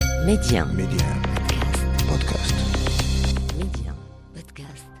Média. Podcast. Média.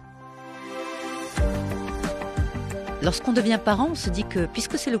 Podcast. Lorsqu'on devient parent, on se dit que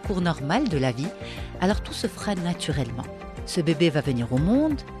puisque c'est le cours normal de la vie, alors tout se fera naturellement. Ce bébé va venir au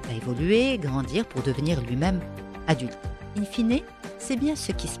monde, va évoluer, grandir pour devenir lui-même adulte. In fine, c'est bien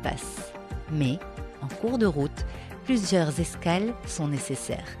ce qui se passe. Mais, en cours de route, plusieurs escales sont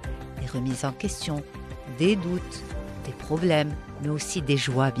nécessaires. Des remises en question, des doutes, des problèmes, mais aussi des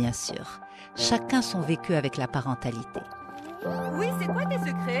joies, bien sûr. Chacun son vécu avec la parentalité. Oui, c'est quoi tes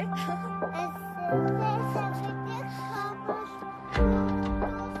secrets?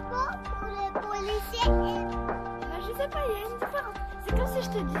 Je sais pas, il y a une différence. C'est comme si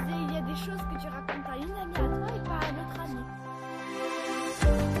je te disais, il y a des choses que tu racontes à une amie à toi et pas à une autre amie.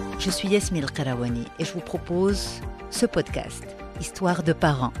 Je suis Yasmine El-Karawani et je vous propose ce podcast, Histoire de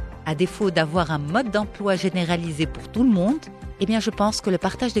parents. À défaut d'avoir un mode d'emploi généralisé pour tout le monde, eh bien je pense que le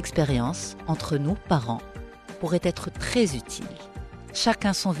partage d'expériences entre nous, parents, pourrait être très utile.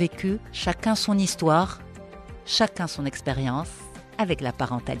 Chacun son vécu, chacun son histoire, chacun son expérience avec la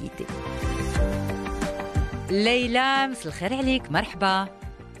parentalité. Leïla, مساء الخير عليك, مرحبا.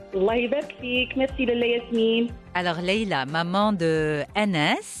 الله يبارك فيك ميرسي لاله ياسمين. Alors Leïla, maman de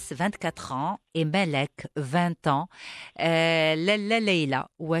Anas, 24 ans, et Malek, 20 ans. لالا ليلى,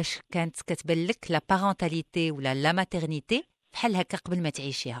 واش كانت كتبان لك لا بارونتاليتي ولا لا ماترنيتي بحال هكا قبل ما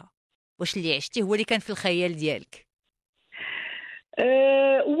تعيشيها؟ واش اللي عشتيه هو اللي كان في الخيال ديالك؟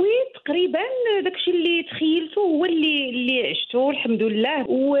 وي تقريبا داكشي اللي تخيلته هو اللي عشته الحمد لله.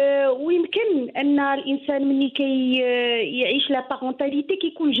 ويمكن ان الانسان ملي يعيش لا بارونتاليتي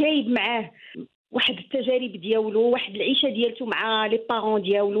كيكون جايب معاه واحد التجارب ديالو، واحد العيشه ديالته مع لي بارون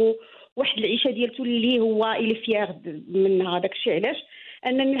ديالو، واحد العيشه ديالته اللي هو اللي فيغ منها. داكشي علاش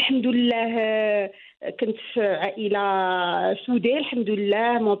انني الحمد لله كنت في عائله سوداء الحمد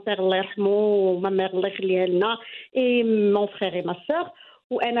لله. مون بير الله يرحمه وما مير الله يخليها لنا، اي مون فرير اي ما سور،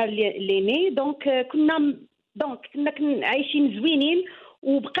 وانا ليني. دونك كنا عايشين زوينين،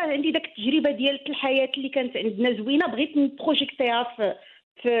 وبقى عندي داك التجربه ديال الحياه اللي كانت عندنا زوينه، بغيت نبروجيكتيها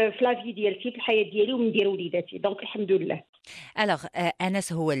في لافي ديالتي، في الحياه ديالي ومندير وليداتي. دونك الحمد لله. Alors,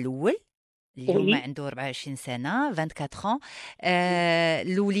 أنس هو الأول، اليوم Oui. عنده 24 سنة، 24 ans.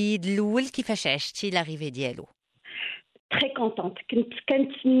 الوليد الأول كيفاش عشتي لاريفي ديالو؟ تري كونتونت.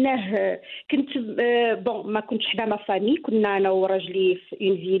 كنتسناه. كنت ما كنتش حدا ما فامي، كنا انا وراجلي في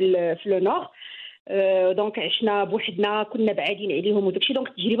اون فيل في لو نور. دونك عشنا بوحدنا، كنا بعادين عليهم وداكشي. دونك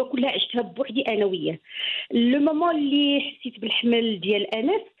التجربه كلها عشتها بوحدي انا وياه. لو مومون اللي حسيت بالحمل ديال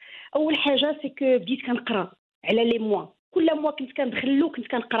انس، اول حاجه سي كو بديت كنقرا على لي موا. كل موا كنت كندخلو كنت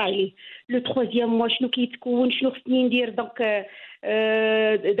كنقرا عليه لو تروازيام موا شنو كيتكون، شنو خصني ندير. دونك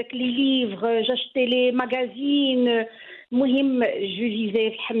داك لي ليفغ جاشتي لي ماغازين. المهم جو فيزي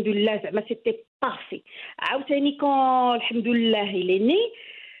الحمد لله، زعما سيتي بارفي. عاوتاني كون الحمد لله إلي ني،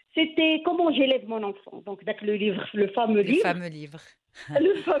 c'était comment j'élève mon enfant. Donc le livre, le fameux Le livre. fameux livre.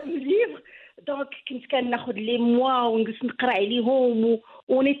 Le fameux livre. Donc كنت كناخذ لي موا ونجلس نقرا عليهم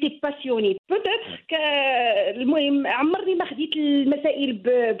on était passionnés. Peut-être que المهم عمرني ما خديت المسائل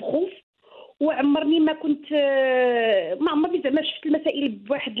بخوف، وعمرني ما كنت ما عمرني زعما شفت المسائل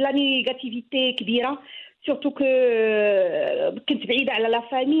بواحد لا نيجاتيفيتي كبيره. سورتو كو كنت بعيده على لا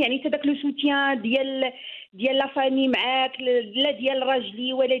فامي، يعني حتى داك لو سوتيان ديال لا فامي معاك، لا ديال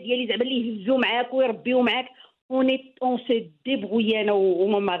راجلي ولا ديالي زعما اللي يهزوا معاك ويربيو معاك. اون سي ديبروي انا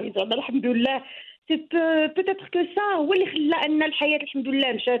وماما زعما الحمد لله. سي بوتيتر كو سا هو اللي خلى ان الحياه الحمد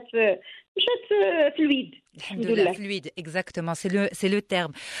لله مشات فلويد. الحمد لله fluide, exactement, c'est le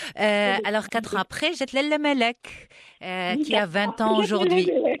terme. Alors 4 ans après, j'ai Lalla Malek qui a 20 ans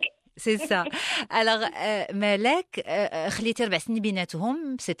aujourd'hui. C'est ça. Alors Malek, خليتي 4 سنين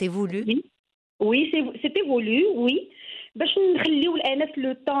بيناتهم, c'était voulu. Oui, c'était voulu, oui. باش نخليو الانس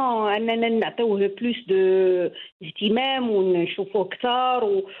لو طون اننا نعطيوه بلوس دو اهتمام ونشوفوه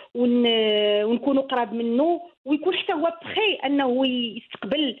اكثر ونكونوا قراب منه، ويكون حتى هو بخي انه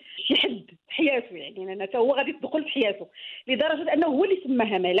يستقبل شي حد في حياته. يعني انا حتى هو غادي يدخل في حياته، لدرجه انه هو اللي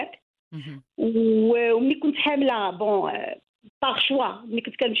سماها ملك. وملي كنت حامله باغ شوا، ملي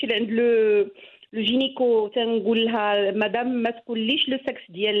كنت كنمشي لعند لو جينيكو تنقول لها مدام ما تقوليش لو سكس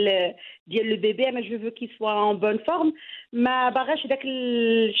ديال لو بيبي، انا جو فو كي سوا ان بون فورم، ما باغاش داك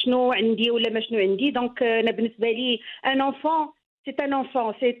شنو عندي ولا ما شنو عندي. دونك انا بالنسبه لي ان انفون سي ان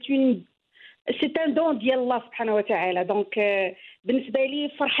انفون، سي ان دون ديال الله سبحانه وتعالى. دونك بالنسبه لي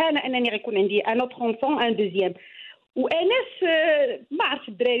فرحانه انني غيكون عندي ان اوتر انفون، ان دوزيام. وانس ما عرفت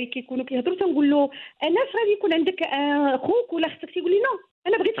الدراري كيكونوا كيهضروا تنقول له انس غادي يكون عندك خوك ولا اختك، تيقول لي نو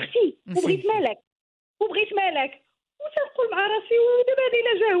انا بغيت اختي وبغيت مالك. وتنقول مع راسي ودابا هذا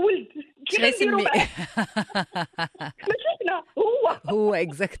الا جا ولد اش كي غنديروا غيسمي؟ معاه؟ ماشي حنا هو هو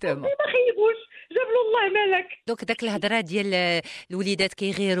اكزاكتومون. ما خيبوش، جاب له الله مالك. دونك داك الهضره ديال الوليدات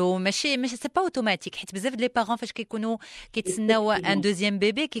كيغيروا ماشي سي با اوتوماتيك، حيت بزاف لي بارون فاش كيكونوا كيتسناو ان دوزيام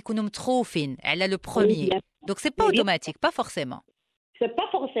بيبي كيكونوا متخوفين على لو بروميير، دونك سي با اوتوماتيك با فورسيمون. سي با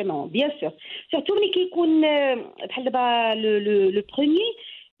فورسيمون بيان سور، سورتو ملي كيكون بحال دابا لو بروميير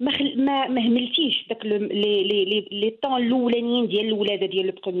ما هملتيش داك لي طون الاولانيين ديال الولاده ديال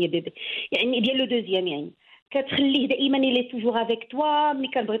لو بروميير بيبي، يعني ديال لو دوزيام، يعني كتخليه دائما الي توجور افيك توا. ملي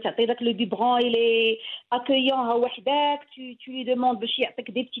كتبغي تعطي داك لو بيبرون الي اكويون ها وحدك، تو لي دوموند باش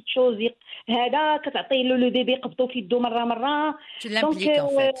يعطيك دي بتيت شوز، هذا كتعطي له لو بيبي قبضو في يدو مره. تو لامبليك ان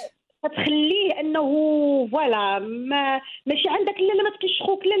فيت، كتخليه انه فوالا ماشي عندك لا ما تبقيش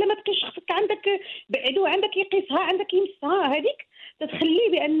خوك، لا ما تبقيش خصك، عندك بعدو، عندك يقيسها، عندك يمسها، هذيك تتخليه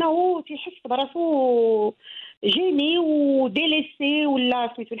بانه تيحس براسو جيني وديليسي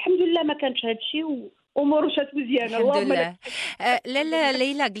ولا سميتو. الحمد لله ما كانش هذا الشيء واموره شات مزيانه الحمد اللهم لله. لا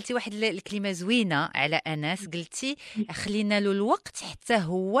ليلى، قلتي واحد الكلمه زوينه على انس، قلتي خلينا له الوقت حتى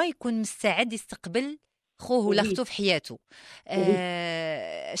هو يكون مستعد يستقبل خوه ولا اخته في حياته.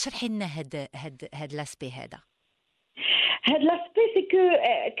 شرحي لنا هاد لاسبي هذا. هاد لاسبي سي كو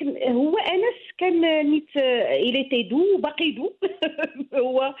هو انس كان نيت الي تي دو باقي دو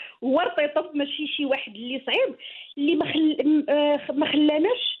هو رطيطه، ماشي شي واحد اللي صعيب اللي ما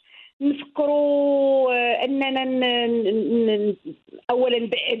خلاناش نفكروا اننا اولا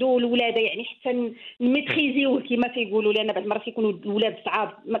نبعدوا الولاده، يعني حتى نميتريزيوه كما تيقولوا، لان بعض المرات يكونوا الولاد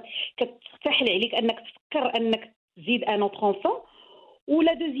صعاب كتفتح عليك انك تفكر انك تزيد ان اوتر انفون.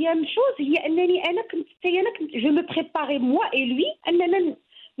 ولا دوزيام شوز هي انني انا كنت جو مو بريباري موا اي لوي اننا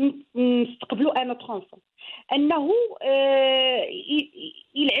نستقبلوا ان اوتر انفون، انه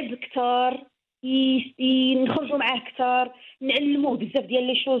يلعب كثار، نخرجوا معاه كثار، نعلموه بزاف ديال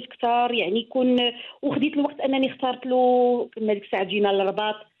لي شوز كثار، يعني يكون. وخديت الوقت انني اختارت له، كنا ديك الساعه جينا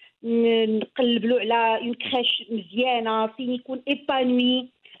للرباط، نقلب له على اون كريش مزيانه فين يكون ايبانوي.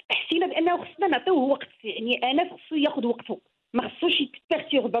 حسينا بانه خصنا نعطيوه وقت، يعني انا خصو ياخذ وقته، ما خصوش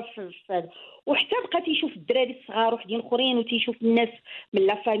يتبيرتوربا في هذا. وحتى بقى تيشوف الدراري الصغار وحدين اخرين، وتيشوف الناس من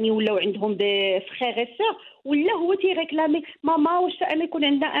لا فامي ولاو عندهم دي فخير اي سور، ولا هو تيريكلامي ماما واش انا يكون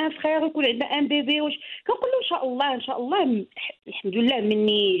عندنا ان فخير ويكون عندنا ان بيبي. واش كنقول له ان شاء الله الحمد لله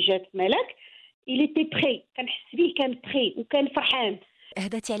مني جات ملك il était prêt، كنحس به كان بري وكان فرحان.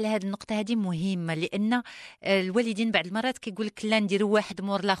 هداتي على هذه النقطة، هذه مهمة، لأن الوالدين بعض المرات كيقول لك لا نديروا واحد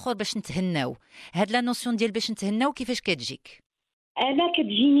مور الآخر باش نتهناو. هاد لا نوسيون ديال باش نتهناو كيفاش كتجيك؟ أنا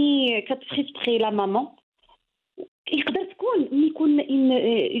كتجيني كتفريسبري لا مامون. يقدر تكون ملي يكون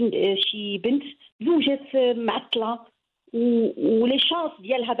شي بنت زوجات معطلة ولي شانس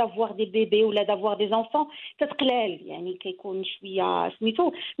ديالها دافوار دي بيبي ولا دافوار دي زونفون تتقلال، يعني كيكون شوية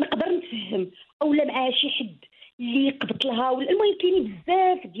سميتو نقدر نتفهم، اولا معها شي حد اللي يقبط لها، المهم كاينين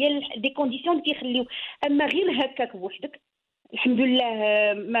بزاف ديال دي كونديسيون كيخليو. اما غير هكاك بوحدك الحمد لله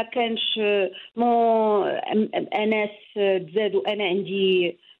ما كانش. اناس تزادوا، انا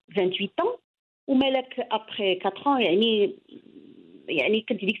عندي 28 طون ومالك ابري 4 ans، يعني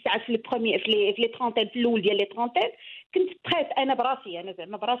كنت ديك الساعه في البروميير في لي طرونتين، في الاول ديال لي طرونتين كنت بريت، انا براسي، انا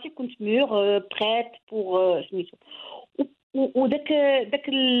زعما براسي كنت مور بريت بور سميتو. وداك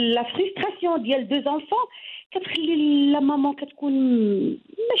لا فريستراسيون ديال دو زونفون كتخلي لا مامون كتكون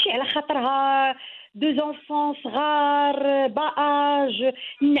ماشي على خاطرها. دو زونفون صغار باج،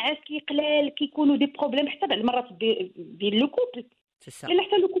 النعاس كيقلال، كيكونوا دي بروبليم حتى بعض المرات بين لو كوبل، لان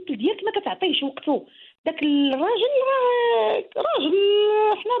حتى لو كوبل ديالك ما كتعطيهش وقته. داك الراجل راجل،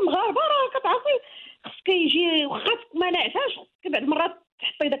 حنا مغاربه راه كتعرفي خصك يجي، واخا ما نعساش خصك بعض المرات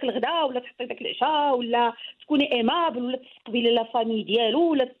تحطي داك الغداء ولا تحطي داك العشاء، ولا تكوني ايمابل، ولا تستقبلي لا فامي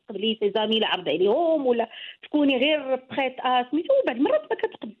ديالو، ولا تستقبلي سي زامي اللي عرض عليهم، ولا تكوني غير بريت سميتو. بعض المرات ما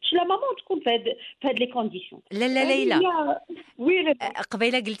كتقدش لا مامون تكون في هاد لي كونديسيون. لا ليلى، وي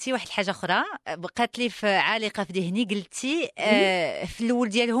قبيله قلتي واحد الحاجه اخرى بقات لي عالقه في ذهني، قلتي في الاول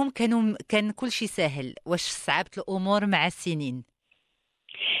ديالهم كان كل شيء سهل، واش صعبت الامور مع السنين؟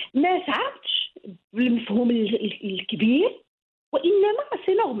 ما صعبتش بالمفهوم الكبير، وانما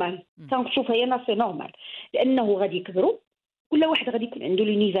سي نورمال. كنشوفها انا سي نورمال، لانه غادي يكبروا، كل واحد غادي يكون عنده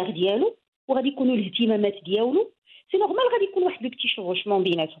لونيفير ديالو، وغادي يكونوا الاهتمامات ديالو. سي نورمال غادي يكون واحد لو بتي شوغوشمون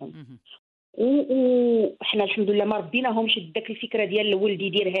بيناتهم. وحنا الحمد لله ما ربيناهمش داك الفكره ديال الولد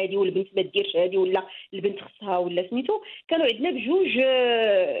يدير هادي والبنت ما ديرش هادي، ولا البنت خصها ولا سميتو. كانوا عندنا بجوج،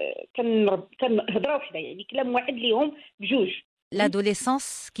 كان هضره وحده، يعني كلام واحد ليهم بجوج.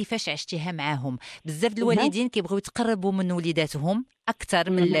 لادوليسونس كيفاش عشتيها معاهم؟ بزاف الوالدين كيبغيو يتقربوا من وليداتهم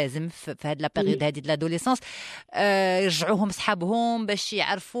اكثر من اللازم في هاد لا بيريود هذه لادوليسونس، يرجعوهم صحابهم باش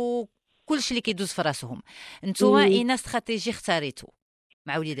يعرفوا كلشي اللي كيدوز في راسهم. نتوما اين استراتيجي اختاريتو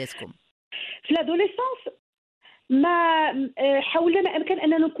مع وليداتكم في لادوليسونس؟ ما حاولنا ما امكن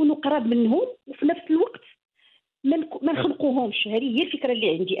اننا نكونوا قراب منهم وفي نفس الوقت ما نخنقوهمش. هذه هي الفكره اللي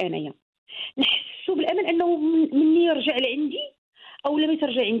عندي انايا، نحسوا بالامان انه مني يرجع لعندي او لما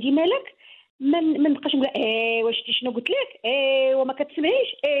ترجع عندي مالك ما نبقاش نقول واش شتي شنو قلت لك وما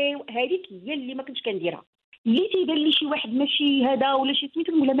كتسمعيش. هذيك هي اللي ما كنتش كنديرها. اللي تيبان لي شي واحد ماشي هذا ولا شي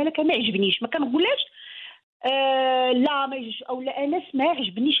سميتو نقول لها مالك ما عجبنيش، ما كنقولهاش لا ما يجوش او لا انس ما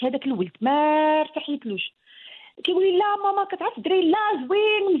عجبنيش هذاك الولد ما ارتحيتلوش. كيقول لي لا ماما كتعرف الدري لا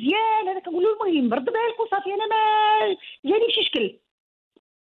زوين مزيان هذا. كنقول له المهم رد بالك وصافي انا ما جاني شي شكل.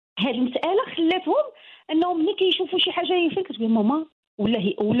 هذه المساله خلاتهم انهم ملي كيشوفوا شي حاجه يفين كتقول ماما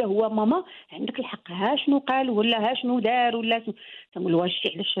ولا هو ماما عندك الحق ها شنو قال ولا ها شنو دار ولا تنقول واش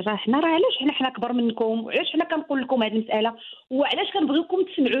علاش راه علاش حنا كبر منكم وعلاش حنا كنقول لكم هذه المساله وعلاش كنبغيوكم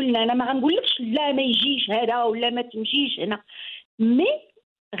تسمعوا لنا. انا ما غنقولكش لا ما يجيش هذا ولا ما تمشيش هنا، مي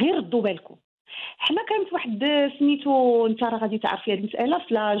غير ردوا بالكم. حنا كانت واحد سميتو انت راه غادي تعرفي هذه المساله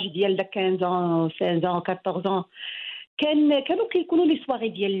في لاج ديال داك 15 14 كانوا كيكونوا لي سواغي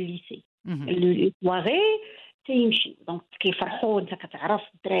ديال الليسي. لي سواغي تيمشي دونك كيفرحوا انت كتعرف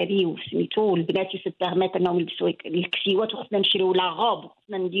الدراري وسميتو والبنات يسبرميت انهم يلبسوا الكسيوات وخصنا نشريو لا غوب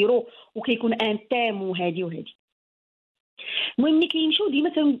وخصنا نديرو وكيكون ان تيم وهذه. المهم ملي كيمشيو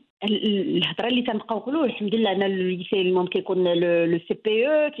ديما الهضره اللي تنبقاو نقولوا الحمد لله ان الليسي المهم كيكون لو سي بي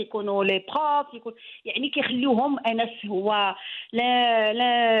او كيكونوا لي بروف كيكون يعني كيخليوهم انس هو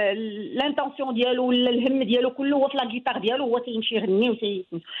لا لانتونسيون ديالو ولا الهم ديالو كله هو في لا غيتار ديالو هو تيمشي يغني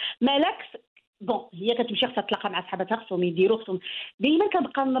مالكس بون هي كتمشي خصها تلاقى مع صحاباتها خصهم يديروا خصهم. ديما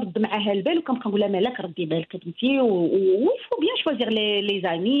كنبقى نرد معاها البال وكنبقى نقول لها مالك ردي بالك بنتي وفو بيان شوازير لي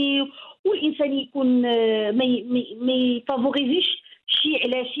زامي والانسان يكون ما يفافوريزيش شي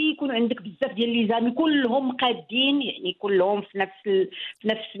على شي يكون عندك بزاف ديال لي زامي كلهم قادين يعني كلهم في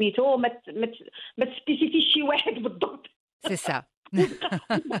نفس سميتو ما تسبيسيفيش شي واحد بالضبط. سي سا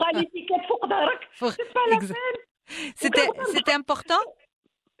بقى لي تيكات فوق ظهرك سيتي امبورطون.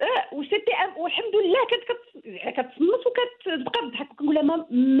 وسيتي والحمد لله كتصمت وكتبقى تضحك. كنقول لها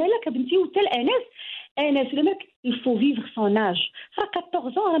مالك بنتي وحتى الانس ولا مالك الفو فيفر سون اج راه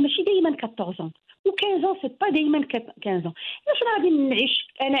 14 راه ماشي دائما 14 و15 سي با دائما 15. علاش غادي نعيش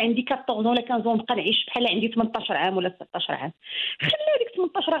انا عندي 14 ولا 15 نبقى نعيش بحال عندي 18 عام ولا 16 عام؟ خلي هذيك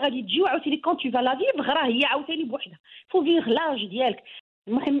 18 غادي تجي وعاوتاني كون تو فا لا فيفغ راه هي عاوتاني بوحدها فو فيغ لاج ديالك.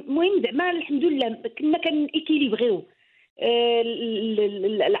 المهم زعما الحمد لله كنا كنيكيليبريو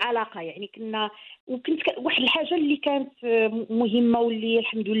العلاقه يعني وكنت واحد الحاجه اللي كانت مهمه واللي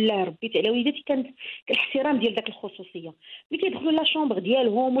الحمد لله ربيت على وليداتي كانت الاحترام ديال داك الخصوصيه. ملي كيدخلوا لا شومبر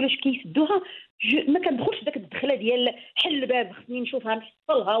ديالهم ولا كيسدوها ما كندخلش داك الدخله ديال حل الباب خصني نشوفها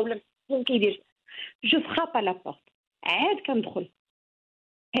نحصلها ولا نشوف كيدير جو فراب لا بورت عاد كندخل.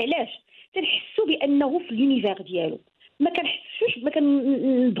 علاش؟ تنحسوا بانه في لونيفير ديالو ما كنحسوش ما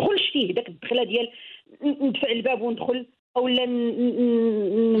كندخلش فيه داك الدخله ديال ندفع الباب وندخل اولا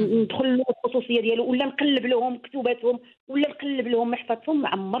ندخل له الخصوصيه ديالو ولا نقلب لهم كتوباتهم ولا نقلب لهم محفظتهم.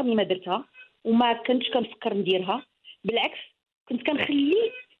 عمرني ما درتها وما كنتش كنفكر نديرها، بالعكس كنت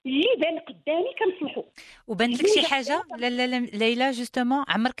كنخلي اللي بان قدامي كنصلحو. وبان لك شي حاجه لا ليلى جوستومون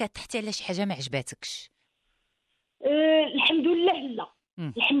عمرك تحتي على شي حاجه ما عجباتكش؟ الحمد لله لا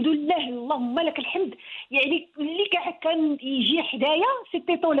الحمد لله اللهم لك الحمد. يعني اللي كان يجي حدايا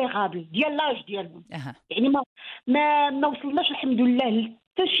سيتي توليرابل ديال لاج ديالهم. يعني ما وصلناش الحمد لله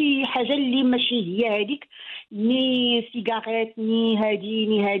حتى شي حاجه اللي ماشي هي هذيك ني سيجاريت ني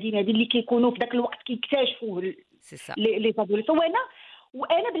هادي اللي كيكونوا في ذاك الوقت كيكتشفوا لي زادوليس.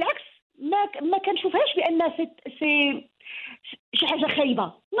 وانا بالعكس ما كنشوفهاش بان سي شي حاجه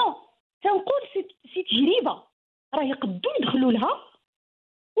خايبه. نو تنقول سي تجربه راه يقدروا يدخلوا لها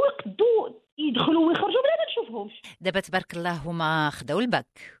ويقدروا يدخلوا ويخرجوا بلا ما نشوفهمش. دابا تبارك الله هما خداو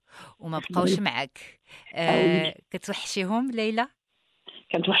الباك وما بقاوش معك. كتوحشيهم ليلى؟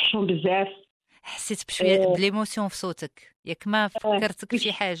 كنتوحشهم بزاف. حسيت بشويه بليموسيون في صوتك ياك ما فكرتك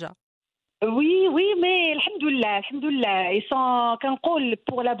شي حاجه؟ وي مي الحمد لله كنقول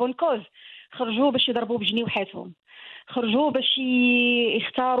بوغ لا بون كوز. خرجوا باش يضربوا بجنيوحاتهم، خرجوا باش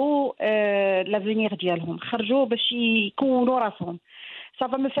يختاروا لافونيغ ديالهم، خرجوا باش يكونوا راسهم.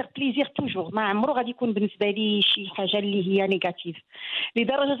 صافا ما فيغ بليزير توجور. ما عمرو غادي يكون بالنسبه لي شي حاجه اللي هي نيجاتيف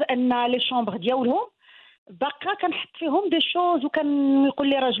لدرجه ان لي شومبر ديالهم باقا كنحط فيهم دي شوز وكان يقول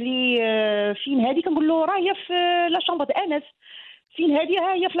لي راجلي فين هذه كنقول له راه هي في لا شامبر دو انس فين هذه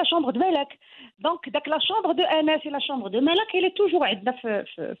ها هي في لا شامبر دو ملك دونك داك لا شامبر دو انس لا شامبر دو ملك هي توجور عندنا في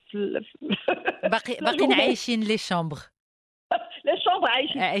باقيين عايشين لي شامبر لا شامبر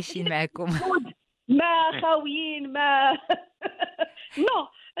عايشين معكم ما خاويين ما نو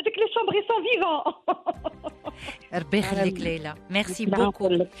هذيك لي شامبر سون فيفون ربي يخليك ليلى ميرسي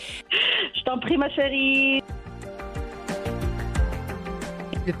بوكو Je t'en prie ma chérie.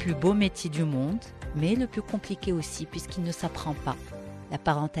 Le plus beau métier du monde, mais le plus compliqué aussi puisqu'il ne s'apprend pas. La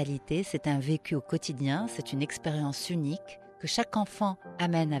parentalité, c'est un vécu au quotidien, c'est une expérience unique que chaque enfant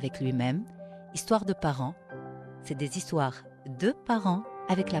amène avec lui-même. Histoire de parents, c'est des histoires de parents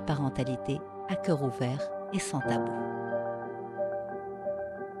avec la parentalité à cœur ouvert et sans tabou.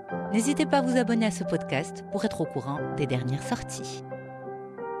 N'hésitez pas à vous abonner à ce podcast pour être au courant des dernières sorties.